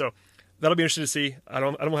 4. So that'll be interesting to see. I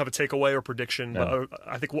don't have a takeaway or prediction, but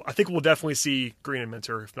I think we'll definitely see Green and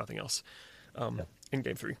Minter, if nothing else, in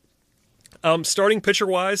Game 3. Starting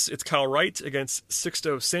pitcher-wise, it's Kyle Wright against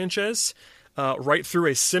Sixto Sanchez. Right through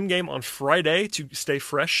a sim game on Friday to stay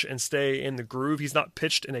fresh and stay in the groove. He's not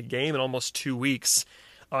pitched in a game in almost 2 weeks.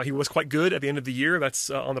 He was quite good at the end of the year.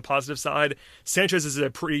 That's on the positive side. Sanchez is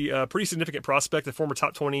a pretty significant prospect, a former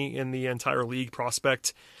top 20 in the entire league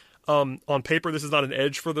prospect. On paper, this is not an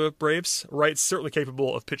edge for the Braves. Wright's certainly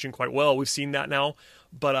capable of pitching quite well. We've seen that now.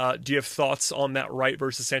 But do you have thoughts on that Wright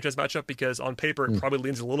versus Sanchez matchup? Because on paper, it probably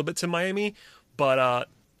leans a little bit to Miami, but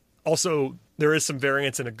also there is some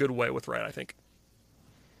variance in a good way with Wright, I think.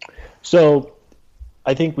 So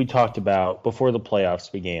I think we talked about before the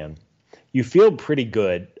playoffs began, you feel pretty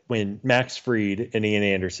good when Max Fried and Ian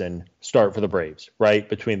Anderson start for the Braves, right?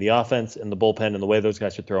 Between the offense and the bullpen and the way those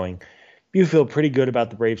guys are throwing, you feel pretty good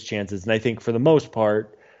about the Braves' chances. And I think for the most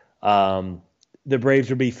part, the Braves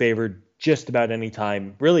will be favored just about any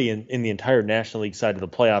time, really in the entire National League side of the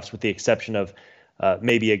playoffs, with the exception of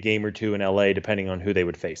maybe a game or two in LA, depending on who they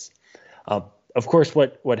would face. Of course,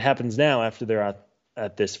 what happens now after they're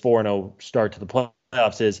at this 4-0 start to the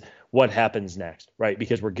playoffs is what happens next, right?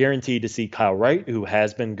 Because we're guaranteed to see Kyle Wright, who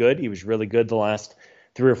has been good. He was really good the last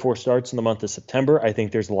 3 or 4 starts in the month of September. I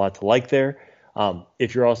think there's a lot to like there.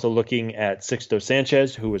 If you're also looking at Sixto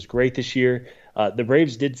Sanchez, who was great this year, the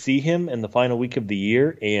Braves did see him in the final week of the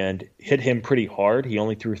year and hit him pretty hard. He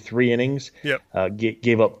only threw 3 innings,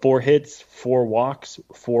 gave up 4 hits, 4 walks,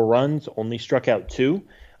 4 runs, only struck out 2.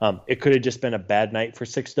 It could have just been a bad night for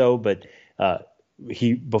Sixto, but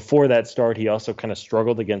before that start, he also kind of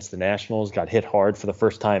struggled against the Nationals, got hit hard for the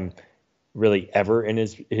first time really ever in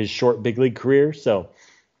his short big league career. So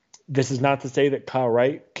this is not to say that Kyle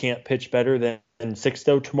Wright can't pitch better than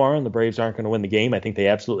Sixto tomorrow and the Braves aren't going to win the game. I think they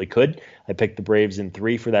absolutely could. I picked the Braves in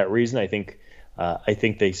 3 for that reason. I think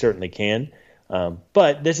they certainly can.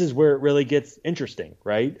 But this is where it really gets interesting,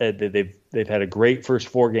 right? They've had a great first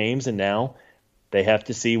 4 games, and now they have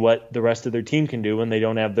to see what the rest of their team can do when they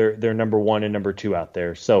don't have their number 1 and number 2 out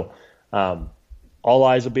there. So all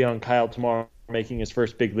eyes will be on Kyle tomorrow, making his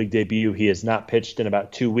first big league debut. He has not pitched in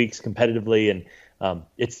about 2 weeks competitively, and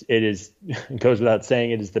it goes without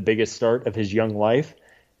saying, it is the biggest start of his young life,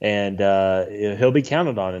 and he'll be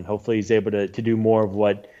counted on, and hopefully he's able to do more of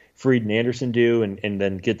what Fried and Anderson do, and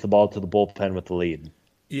then get the ball to the bullpen with the lead.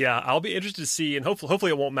 Yeah, I'll be interested to see, and hopefully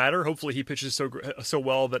it won't matter. Hopefully he pitches so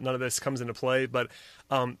well that none of this comes into play, but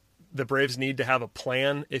the Braves need to have a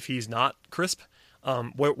plan if he's not crisp,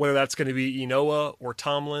 whether that's going to be Yanoa or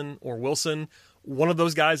Tomlin or Wilson. One of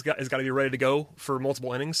those guys has got to be ready to go for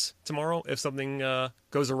multiple innings tomorrow if something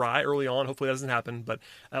goes awry early on. Hopefully that doesn't happen, but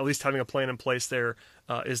at least having a plan in place there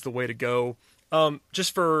is the way to go.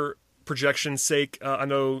 Just for projection's sake, I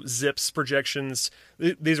know Zip's projections,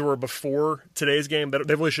 these were before today's game, but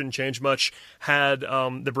they really shouldn't change much, had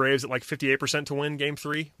the Braves at like 58% to win Game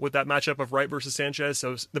 3 with that matchup of Wright versus Sanchez,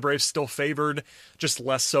 so the Braves still favored, just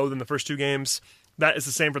less so than the first 2 games. That is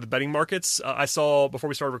the same for the betting markets. I saw before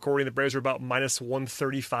we started recording, the Braves were about minus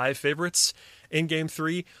 135 favorites in Game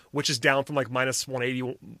 3, which is down from like minus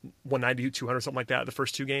 180, 190, 200, something like that the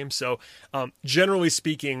first 2 games. So generally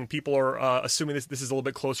speaking, people are assuming this is a little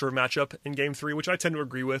bit closer of a matchup in Game 3, which I tend to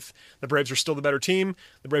agree with. The Braves are still the better team.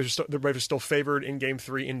 The Braves are still favored in Game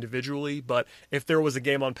 3 individually, but if there was a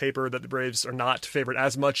game on paper that the Braves are not favored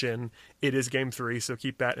as much in, it is Game 3, so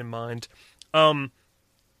keep that in mind.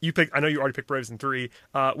 I know you already picked Braves in 3.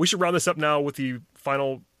 We should round this up now with the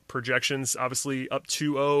final projections. Obviously, up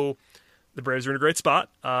 2-0. The Braves are in a great spot.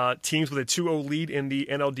 Teams with a 2-0 lead in the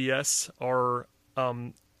NLDS are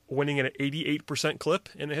winning at an 88% clip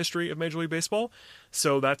in the history of Major League Baseball.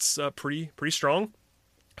 So that's pretty strong.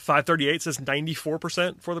 538 says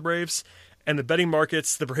 94% for the Braves. And the betting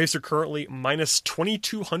markets, the Braves are currently minus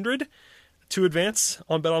 2,200 to advance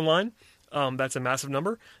on BetOnline. That's a massive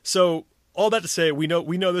number. So all that to say, we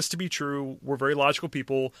know this to be true. We're very logical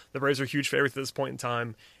people. The Braves are huge favorites at this point in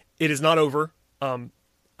time. It is not over.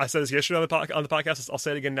 I said this yesterday on the podcast. I'll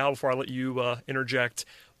say it again now before I let you interject.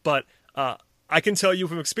 But I can tell you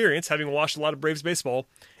from experience, having watched a lot of Braves baseball,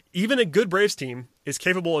 even a good Braves team is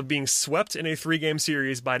capable of being swept in a 3-game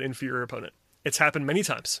series by an inferior opponent. It's happened many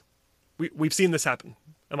times. We've seen this happen.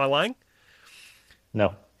 Am I lying?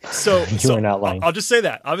 No. So You are not lying. I'll just say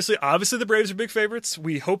that. Obviously, the Braves are big favorites.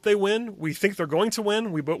 We hope they win. We think they're going to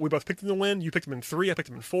win. We both picked them to win. You picked them in 3. I picked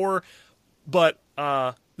them in 4. But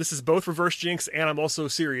this is both reverse jinx, and I'm also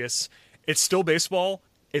serious. It's still baseball.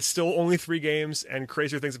 It's still only 3 games, and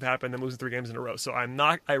crazier things have happened than losing 3 games in a row. So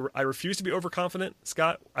I refuse to be overconfident,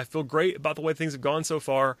 Scott. I feel great about the way things have gone so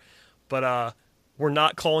far, but we're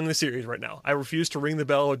not calling the series right now. I refuse to ring the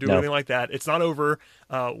bell or do anything like that. It's not over.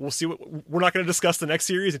 We'll see. We're not going to discuss the next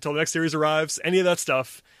series until the next series arrives. Any of that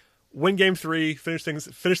stuff. Win game 3, finish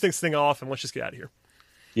things off, and let's just get out of here.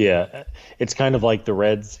 Yeah, it's kind of like the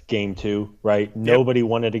Reds game 2, right? Nobody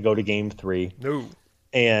wanted to go to game 3. No.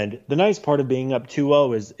 And the nice part of being up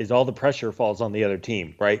 2-0 is all the pressure falls on the other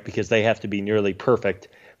team, right? Because they have to be nearly perfect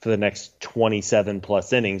for the next 27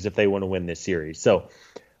 plus innings if they want to win this series. So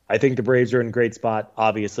I think the Braves are in a great spot.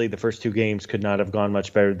 Obviously, the first 2 games could not have gone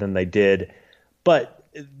much better than they did. But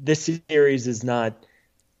this series is not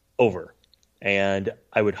over. And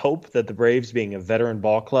I would hope that the Braves, being a veteran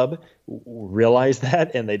ball club, realize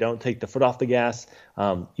that and they don't take the foot off the gas.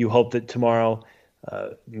 You hope that tomorrow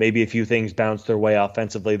maybe a few things bounce their way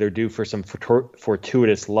offensively. They're due for some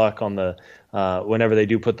fortuitous luck on the whenever they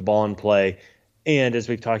do put the ball in play. And as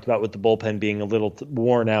we've talked about with the bullpen being a little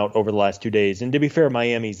worn out over the last 2 days, and to be fair,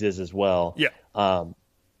 Miami's is as well. Yeah.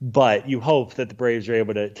 But you hope that the Braves are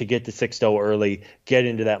able to get to 6-0 early, get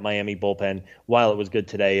into that Miami bullpen. While it was good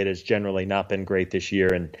today, it has generally not been great this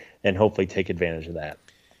year, and hopefully take advantage of that.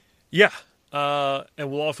 Yeah.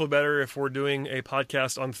 And we'll all feel better if we're doing a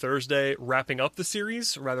podcast on Thursday wrapping up the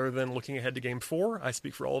series rather than looking ahead to game 4. I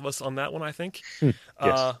speak for all of us on that one, I think. Yes.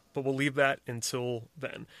 But we'll leave that until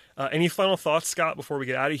then. Any final thoughts, Scott, before we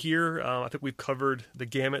get out of here? I think we've covered the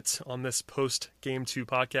gamut on this post-Game 2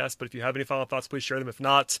 podcast, but if you have any final thoughts, please share them. If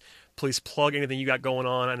not, please plug anything you got going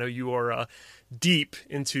on. I know you are deep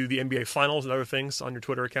into the NBA Finals and other things on your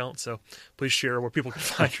Twitter account, so please share where people can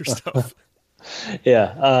find your stuff.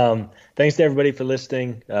 Yeah. Thanks to everybody for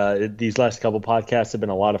listening. These last couple podcasts have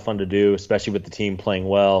been a lot of fun to do, especially with the team playing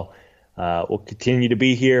well. We'll continue to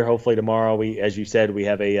be here. Hopefully tomorrow, as you said, we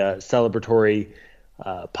have a celebratory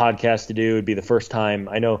podcast to do. It'd be the first time.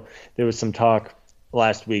 I know there was some talk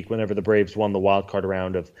last week whenever the Braves won the wild card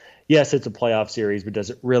round of, yes, it's a playoff series, but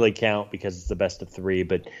does it really count because it's the best of 3?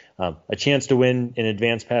 But a chance to win in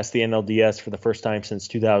advance past the NLDS for the first time since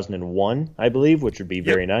 2001, I believe, which would be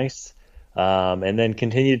very nice. And then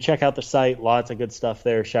continue to check out the site. Lots of good stuff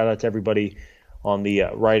there. Shout out to everybody on the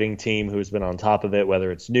writing team who's been on top of it,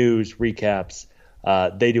 whether it's news, recaps.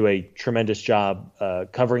 They do a tremendous job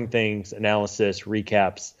covering things, analysis,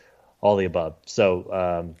 recaps, all the above.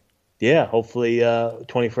 So, hopefully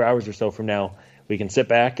 24 hours or so from now, we can sit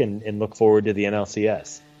back and look forward to the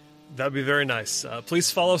NLCS. That'd be very nice.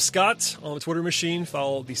 Please follow Scott on the Twitter machine.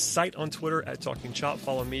 Follow the site on Twitter at Talking Chop.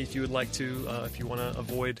 Follow me if you would like to. If you want to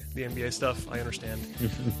avoid the NBA stuff, I understand.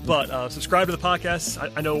 But subscribe to the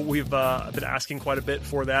podcast. I know we've been asking quite a bit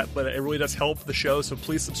for that, but it really does help the show. So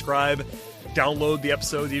please subscribe. Download the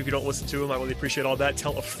episodes if you don't listen to them. I really appreciate all that.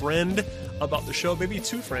 Tell a friend about the show. Maybe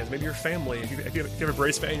 2 friends. Maybe your family. If you have a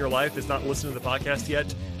Braves fan in your life that's not listening to the podcast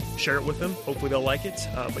yet, share it with them. Hopefully they'll like it.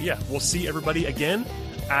 But yeah, we'll see everybody again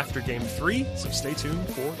after Game 3, so stay tuned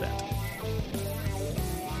for that.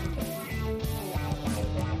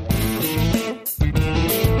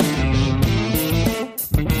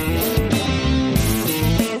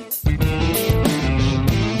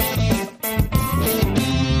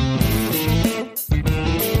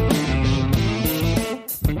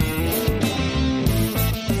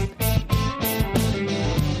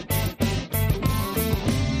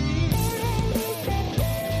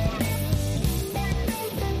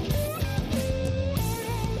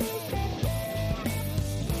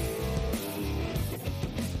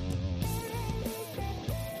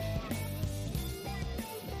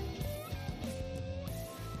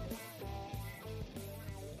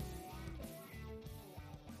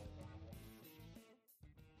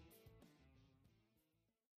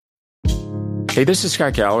 Hey, this is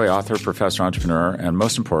Scott Galloway, author, professor, entrepreneur, and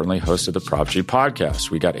most importantly, host of the Prop G podcast.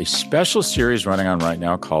 We got a special series running on right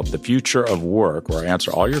now called The Future of Work, where I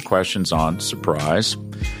answer all your questions on, surprise,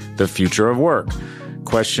 the future of work.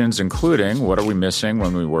 Questions including, what are we missing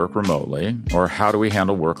when we work remotely? Or how do we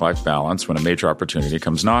handle work-life balance when a major opportunity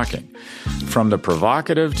comes knocking? From the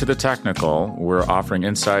provocative to the technical, we're offering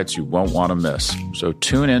insights you won't want to miss. So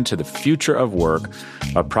tune in to The Future of Work,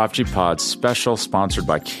 a Prop G Pod special sponsored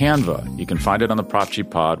by Canva. You can find it on the Prop G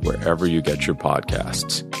Pod wherever you get your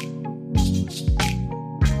podcasts.